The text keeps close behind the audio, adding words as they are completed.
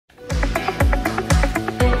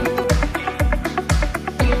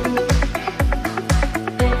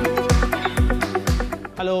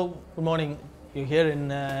Good morning. You're here in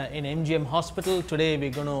MGM Hospital. Today we're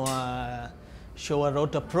going to show a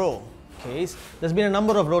Rotapro case. There's been a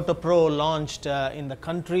number of Rotapro launched in the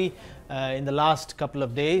country in the last couple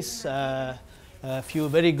of days. A few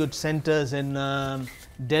very good centers in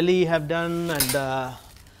Delhi have done, and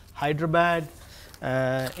Hyderabad.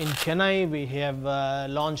 In Chennai we have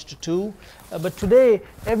launched two, but today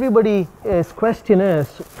everybody's question is,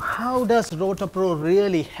 how does Rotapro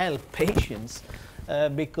really help patients?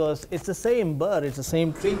 Because it's the same burr, it's the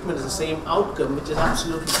same treatment, it's the same outcome, which is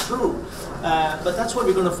absolutely true. But that's what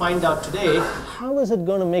we're going to find out today. How is it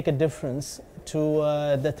going to make a difference to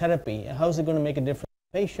the therapy? How is it going to make a difference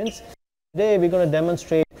to patients? Today we're going to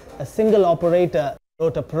demonstrate a single operator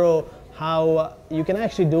Rotapro, how you can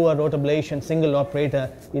actually do a rotablation single operator.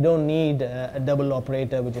 You don't need a double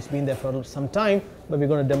operator, which has been there for some time, but we're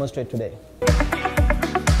going to demonstrate today.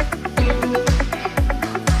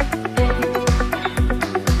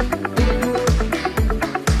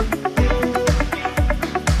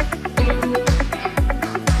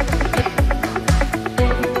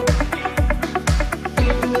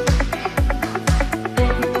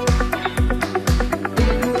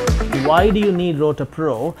 Why do you need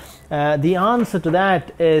Rotapro? The answer to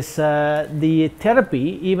that is the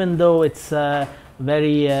therapy, even though it's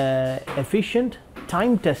very efficient,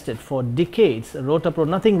 time tested for decades. Rotapro,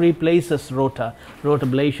 nothing replaces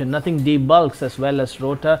rotablation, nothing debulks as well as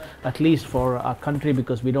rota, at least for our country,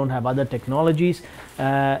 because we don't have other technologies.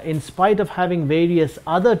 In spite of having various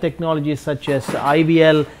other technologies such as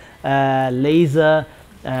IVL, laser,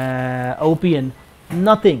 OPN,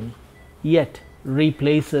 nothing yet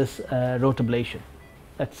replaces rotablation.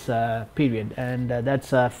 That's period, and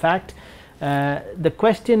that's a fact. The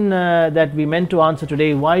question that we meant to answer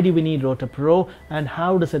today: why do we need Rotapro, and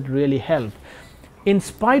how does it really help? In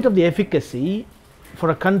spite of the efficacy, for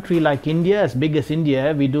a country like India, as big as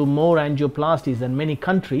India, we do more angioplasties than many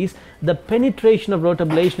countries. The penetration of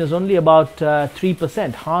rotablation is only about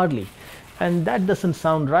 3%, hardly. And that doesn't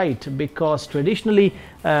sound right, because traditionally,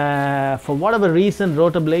 for whatever reason,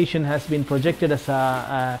 rotablation has been projected as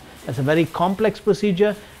a very complex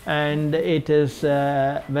procedure, and it is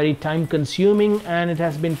very time consuming, and it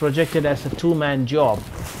has been projected as a two-man job.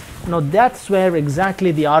 Now that's where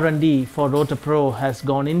exactly the R&D for Rotapro has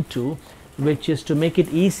gone into, which is to make it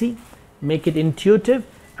easy, make it intuitive,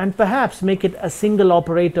 and perhaps make it a single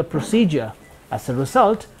operator procedure. As a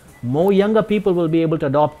result, more younger people will be able to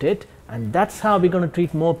adopt it, and that's how we're going to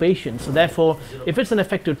treat more patients. So therefore, if it's an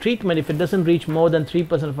effective treatment, if it doesn't reach more than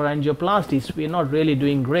 3% of our angioplasties, we're not really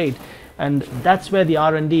doing great. And that's where the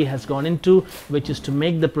R&D has gone into, which is to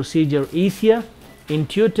make the procedure easier,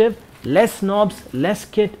 intuitive, less knobs, less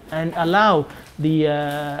kit, and allow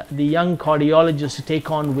the young cardiologists to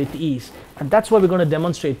take on with ease. And that's what we're going to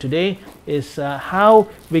demonstrate today, is how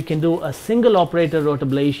we can do a single operator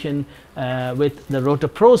rotablation with the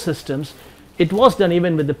Rotapro systems. It was done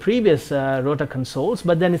even with the previous Rota consoles,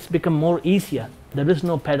 but then it's become more easier. There is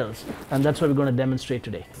no pedals, and that's what we're going to demonstrate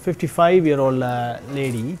today. 55-year-old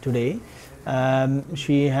lady today.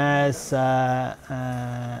 She has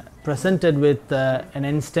presented with an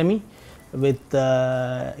NSTEMI with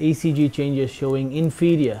ECG changes showing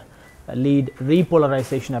inferior lead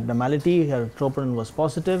repolarization abnormality. Her troponin was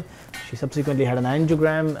positive. She subsequently had an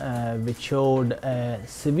angiogram which showed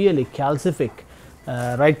severely calcific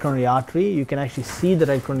right coronary artery. You can actually see the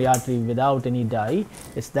right coronary artery without any dye.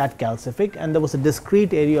 It's that calcific, and there was a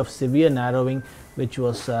discrete area of severe narrowing which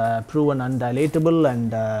was proven undilatable,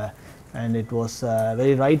 and it was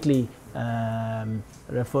very rightly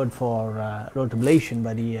referred for rotablation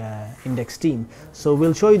by the index team. So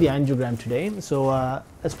we'll show you the angiogram today. So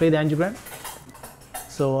let's play the angiogram.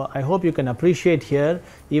 So I hope you can appreciate here,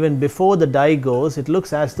 even before the dye goes, it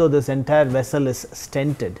looks as though this entire vessel is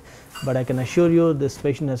stented. But I can assure you this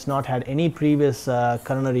patient has not had any previous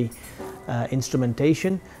coronary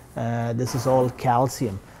instrumentation. This is all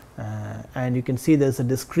calcium. And you can see there's a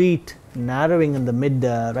discrete narrowing in the mid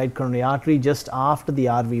right coronary artery just after the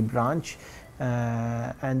RV branch.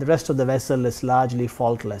 And the rest of the vessel is largely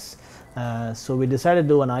faultless. So we decided to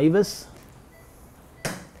do an IVUS.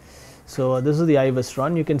 So this is the IVUS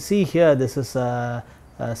run. You can see here this is a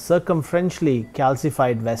circumferentially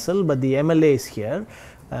calcified vessel, but the MLA is here.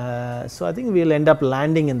 So I think we'll end up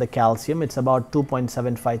landing in the calcium. It's about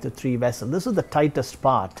 2.75 to 3 vessel. This is the tightest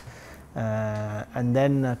part. And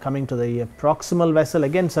then coming to the proximal vessel,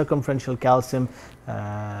 again circumferential calcium.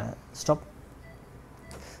 Stop.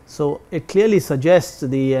 So it clearly suggests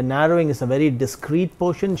the narrowing is a very discrete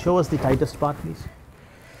portion. Show us the tightest part, please.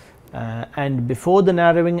 and before the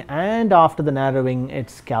narrowing and after the narrowing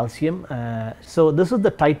it's calcium. So this is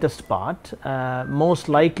the tightest part. Most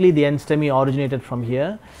likely the end STEMI originated from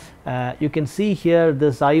here. You can see here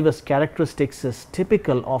this IVUS characteristics is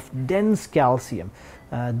typical of dense calcium.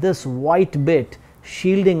 This white bit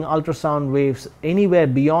shielding ultrasound waves anywhere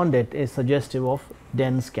beyond it is suggestive of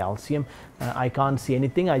dense calcium. I can't see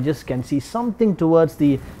anything, I just can see something towards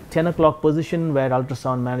the 10 o'clock position where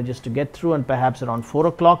ultrasound manages to get through, and perhaps around 4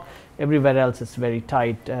 o'clock. Everywhere else it's very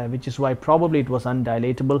tight, which is why probably it was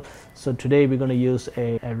undilatable. So today we're going to use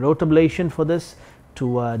a rotablation for this to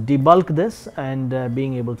debulk this and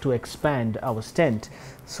being able to expand our stent.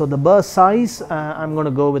 So the burr size, I'm going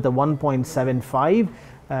to go with a 1.75.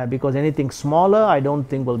 Because anything smaller I don't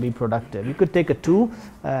think will be productive. You could take a 2,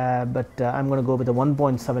 but I'm going to go with a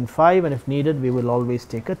 1.75, and if needed we will always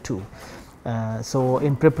take a 2. So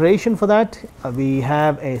in preparation for that, we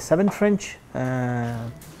have a 7 French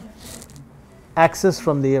axis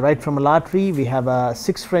from the right femoral artery, we have a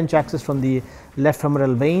 6 French axis from the left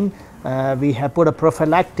femoral vein. We have put a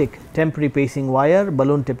prophylactic temporary pacing wire,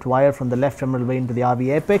 balloon tipped wire from the left femoral vein to the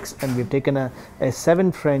RV apex, and we've taken a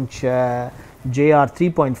 7 French JR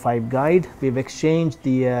 3.5 guide. We've exchanged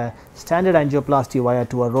the standard angioplasty wire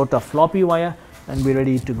to a Rota floppy wire, and we're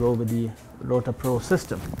ready to go with the Rotapro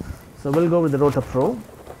system. So we'll go with the Rotapro.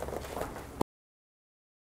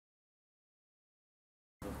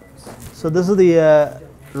 So this is the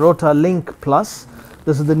Rotalink Plus.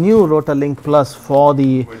 This is the new Rotalink Plus for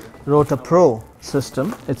the Rotapro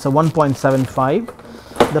system. It's a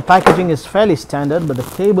 1.75. The packaging is fairly standard, but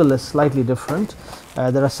the cable is slightly different.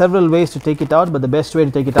 There are several ways to take it out, but the best way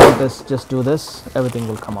to take it out is just do this, everything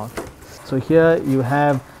will come out. So here you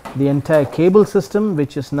have the entire cable system,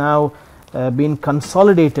 which is now been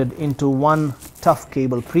consolidated into one tough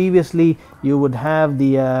cable. Previously you would have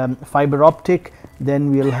the fiber optic,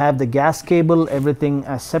 then we'll have the gas cable, everything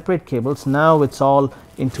as separate cables. Now it's all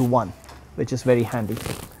into one, which is very handy.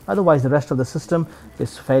 Otherwise the rest of the system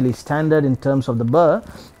is fairly standard in terms of the burr.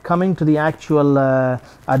 Coming to the actual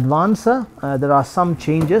advancer, there are some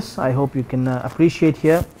changes I hope you can appreciate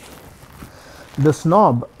here. This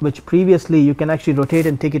knob, which previously you can actually rotate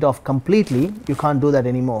and take it off completely, you can't do that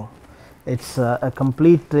anymore. It's a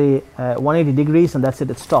completely 180 degrees, and that's it,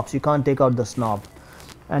 it stops. You can't take out this knob,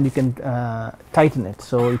 and you can tighten it.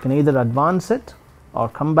 So you can either advance it or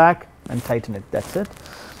come back and tighten it, that's it.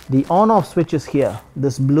 The on off switch is here.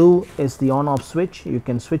 This blue is the on off switch. You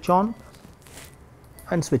can switch on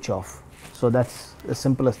and switch off. So that's as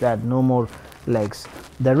simple as that, no more legs.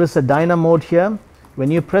 There is a dyna mode here.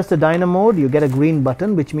 When you press the dyna mode, you get a green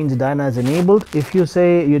button, which means dyna is enabled. If you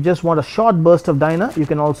say you just want a short burst of dyna, you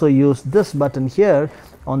can also use this button here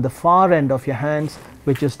on the far end of your hands,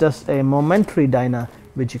 which is just a momentary dyna,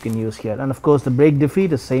 which you can use here. And of course the brake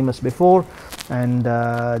defeat is same as before, and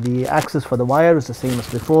the axis for the wire is the same as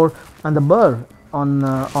before, and the burr on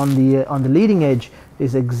the leading edge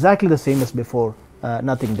is exactly the same as before,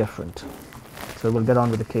 nothing different. So we'll get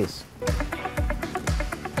on with the case.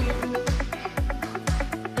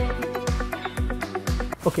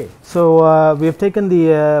 Okay, so we have taken the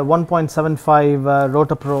 1.75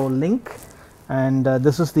 Rotapro link, and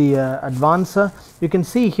this is the advancer. You can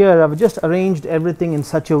see here I've just arranged everything in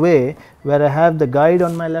such a way where I have the guide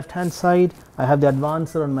on my left hand side, I have the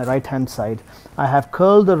advancer on my right hand side. I have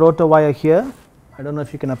curled the rotor wire here, I don't know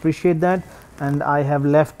if you can appreciate that, and I have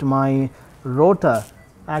left my rotor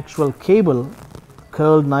actual cable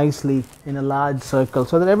curled nicely in a large circle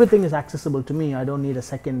so that everything is accessible to me. I don't need a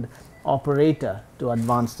second operator to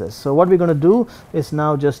advance this. So what we're going to do is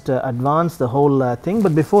now just advance the whole thing,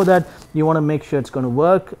 but before that you want to make sure it's going to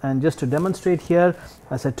work. And just to demonstrate here,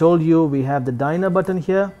 as I told you, we have the dyna button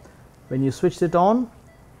here. When you switch it on,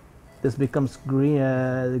 this becomes green,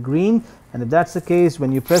 and if that's the case,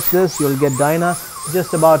 when you press this, you'll get dyna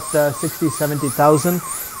just about 60-70,000.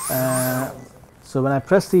 So when I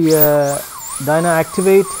press the dyna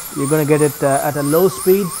activate, you're going to get it at a low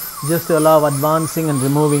speed, just to allow advancing and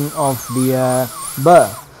removing of the burr.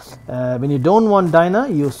 When you don't want dyna,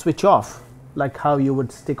 you switch off, like how you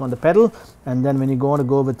would stick on the pedal, and then when you want to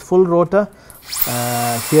go with full rotor,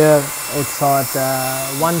 here it's at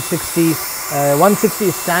 160. 160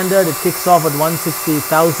 is standard, it kicks off at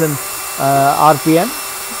 160,000 RPM,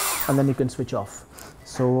 and then you can switch off.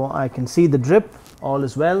 So I can see the drip, all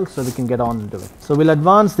is well, so we can get on into it. So we'll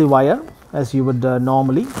advance the wire as you would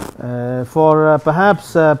normally. For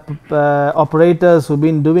perhaps operators who've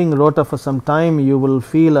been doing rotor for some time, you will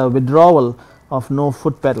feel a withdrawal of no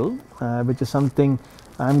foot pedal, which is something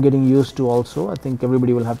I'm getting used to also. I think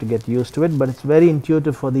everybody will have to get used to it, but it's very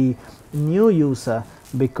intuitive for the new user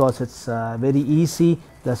because it's very easy.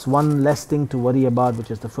 There's one less thing to worry about,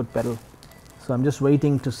 which is the foot pedal. So I'm just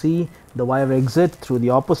waiting to see the wire exit through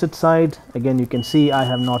the opposite side. Again, you can see I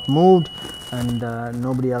have not moved, and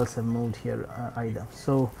nobody else have moved here either.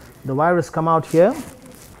 So the wire has come out here,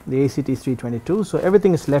 the ACT is 322, so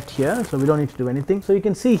everything is left here, so we don't need to do anything. So you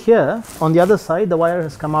can see here on the other side the wire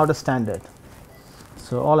has come out as standard.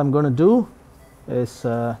 So all I'm going to do is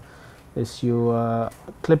you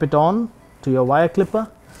clip it on to your wire clipper,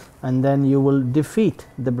 and then you will defeat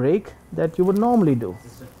the brake that you would normally do.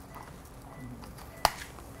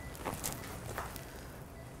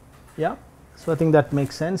 Yeah, so I think that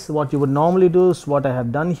makes sense. What you would normally do is what I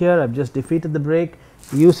have done here. I've just defeated the brake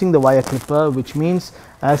using the wire clipper, which means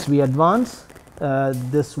as we advance,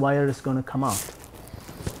 this wire is going to come out.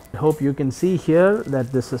 I hope you can see here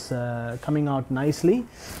that this is coming out nicely.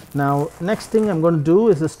 Now next thing I'm going to do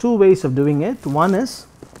is there's two ways of doing it. One is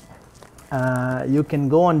you can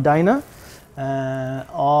go on dyno,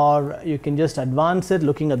 or you can just advance it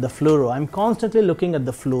looking at the fluoro. I'm constantly looking at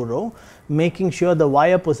the fluoro, making sure the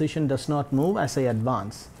wire position does not move as I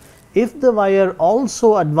advance. If the wire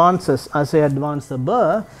also advances as I advance the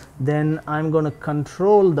burr, then I'm going to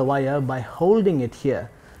control the wire by holding it here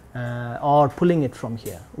or pulling it from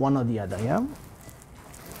here, one or the other. Yeah.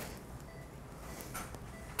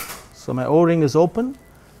 So my O-ring is open,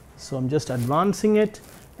 so I'm just advancing it,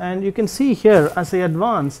 and you can see here as I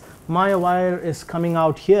advance, my wire is coming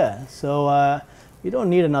out here. So you don't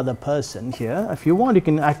need another person here. If you want, you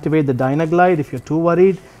can activate the Dynaglide if you're too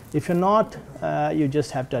worried. If you're not, you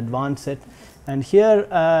just have to advance it. And here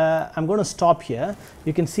I'm going to stop here.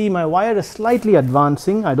 You can see my wire is slightly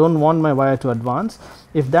advancing. I don't want my wire to advance.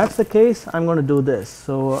 If that's the case, I'm going to do this.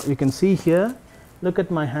 So you can see here, look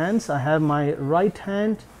at my hands. I have my right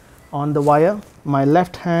hand on the wire, my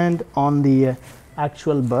left hand on the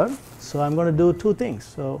actual burr. So I'm going to do two things.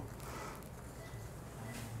 So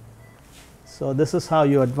this is how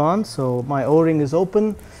you advance. So my O-ring is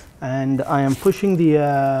open, and I am pushing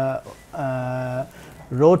the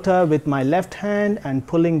rotor with my left hand and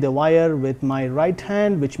pulling the wire with my right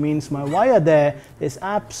hand, which means my wire there is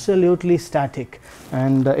absolutely static,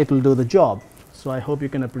 and it will do the job. So I hope you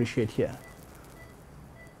can appreciate here.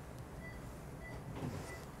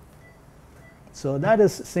 So that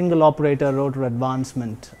is single operator rotor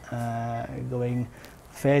advancement going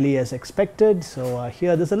fairly as expected. So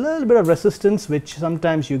here there's a little bit of resistance which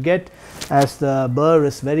sometimes you get as the burr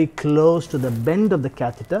is very close to the bend of the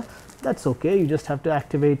catheter. That's okay, you just have to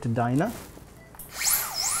activate dyno,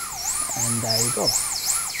 and there you go.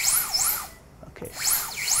 Okay,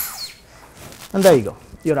 and there you go,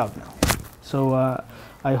 you're out now. So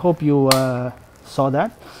I hope you saw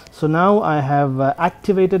that. So now I have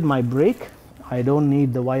activated my brake. I don't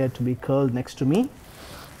need the wire to be curled next to me,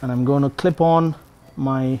 and I'm going to clip on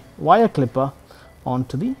my wire clipper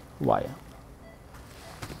onto the wire.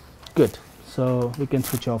 Good. So we can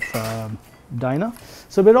switch off dyno.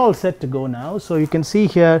 So we're all set to go now. So you can see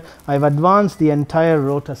here I've advanced the entire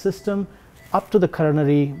rotor system up to the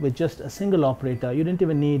coronary with just a single operator. You didn't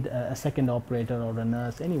even need a second operator or a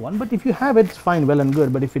nurse, anyone. But if you have it, it's fine, well and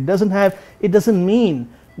good. But if it doesn't have, it doesn't mean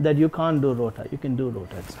that you can't do rotor. You can do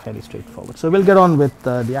rotor. It's fairly straightforward. So we'll get on with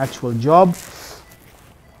the actual job.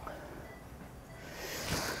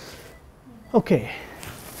 Okay.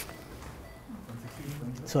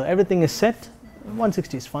 So everything is set.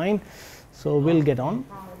 160 is fine. So we'll get on.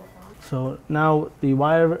 So now the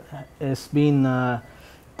wire has been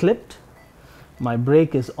clipped. My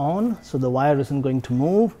brake is on, so the wire isn't going to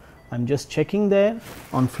move. I'm just checking there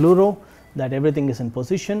on fluoro that everything is in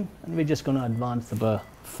position, and we're just going to advance the burr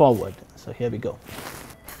forward. So here we go.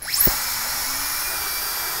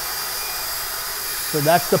 So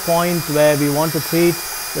that's the point where we want to treat.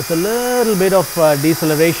 There's a little bit of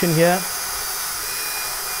deceleration here.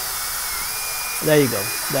 There you go,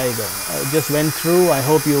 there you go. I just went through. I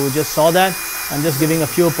hope you just saw that. I'm just giving a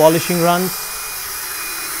few polishing runs,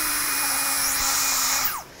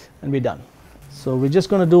 and we're done. So we're just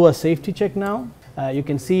going to do a safety check now. You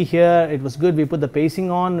can see here it was good. We put the pacing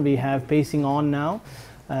on. We have pacing on now.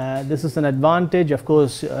 This is an advantage. Of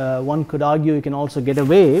course, one could argue you can also get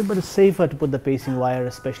away, but it's safer to put the pacing wire,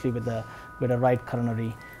 especially with a right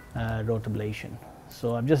coronary rotablation.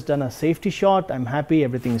 So I've just done a safety shot. I'm happy,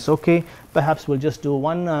 everything is okay. Perhaps we'll just do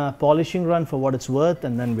one polishing run for what it's worth,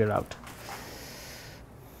 and then we're out.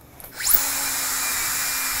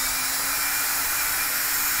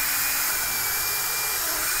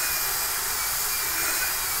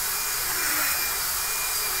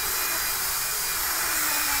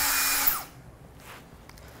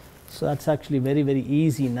 So that's actually very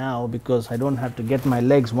easy now, because I don't have to get my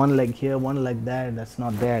legs, one leg here, one leg there. That's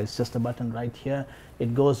not there. It's just a button right here.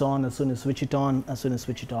 It goes on as soon as switch it on, as soon as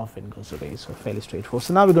switch it off, it goes away. So fairly straightforward.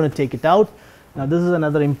 So now we're going to take it out. Now this is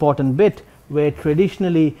another important bit where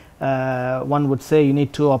traditionally one would say you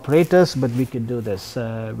need 2 operators, but we could do this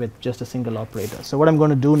with just a single operator. So what I'm going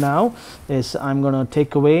to do now is I'm going to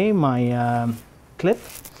take away my clip.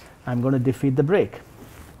 I'm going to defeat the brake,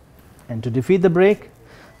 and to defeat the brake,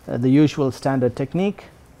 the usual standard technique,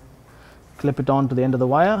 clip it on to the end of the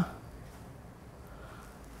wire,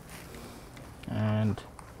 and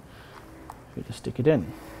we just stick it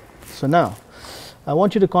in. So now I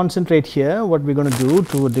want you to concentrate here what we're going to do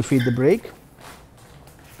to defeat the brake.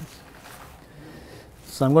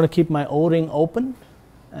 So I'm going to keep my O-ring open,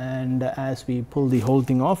 and as we pull the whole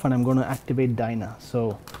thing off, and I'm going to activate dyna.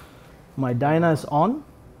 So my dyna is on,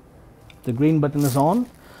 the green button is on,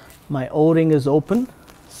 my O-ring is open.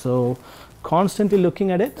 So constantly looking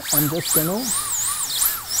at it, I'm just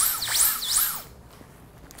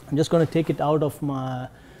going to take it out of my,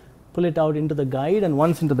 pull it out into the guide, and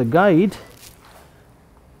once into the guide,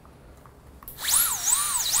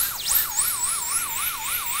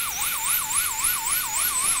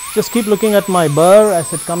 just keep looking at my burr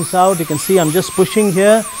as it comes out. You can see I'm just pushing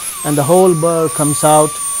here and the whole burr comes out.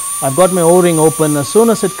 I've got my O-ring open. As soon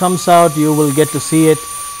as it comes out, you will get to see it,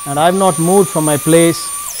 and I've not moved from my place.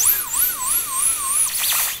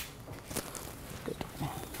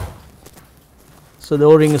 So the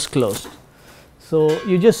O-ring is closed. So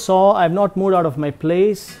you just saw I've not moved out of my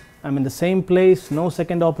place. I'm in the same place, no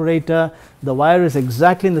second operator. The wire is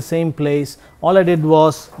exactly in the same place. All I did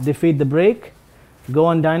was defeat the brake, go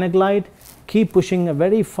on Dynaglide, keep pushing a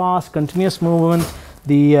very fast continuous movement.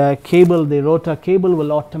 The cable, the rotor cable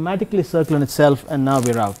will automatically circle on itself, and now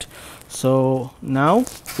we're out. So now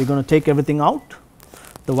we're going to take everything out.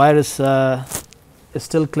 The wire is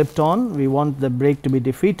still clipped on. We want the brake to be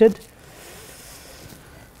defeated.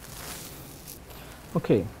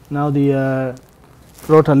 Okay, now the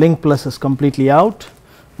rotor link plus is completely out.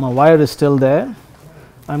 My wire is still there.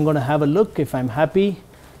 I'm going to have a look if I'm happy,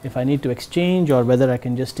 if I need to exchange, or whether I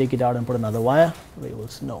can just take it out and put another wire. We will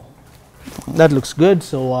know. That looks good.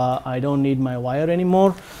 So I don't need my wire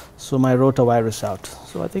anymore. So my rotor wire is out.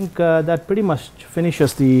 So I think that pretty much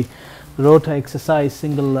finishes the rotor exercise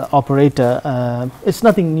single operator. It's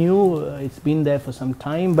nothing new, it's been there for some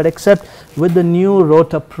time, but except with the new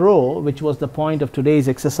Rotapro, which was the point of today's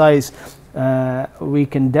exercise, we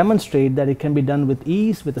can demonstrate that it can be done with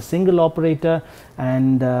ease with a single operator,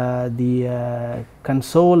 and the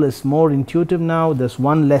console is more intuitive now. There's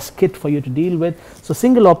one less kit for you to deal with, so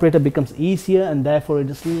single operator becomes easier, and therefore it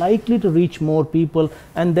is likely to reach more people,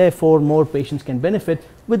 and therefore more patients can benefit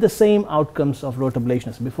with the same outcomes of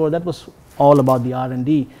rotablation. Before, that was all about the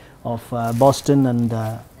R&D of Boston, and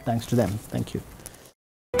thanks to them. Thank you.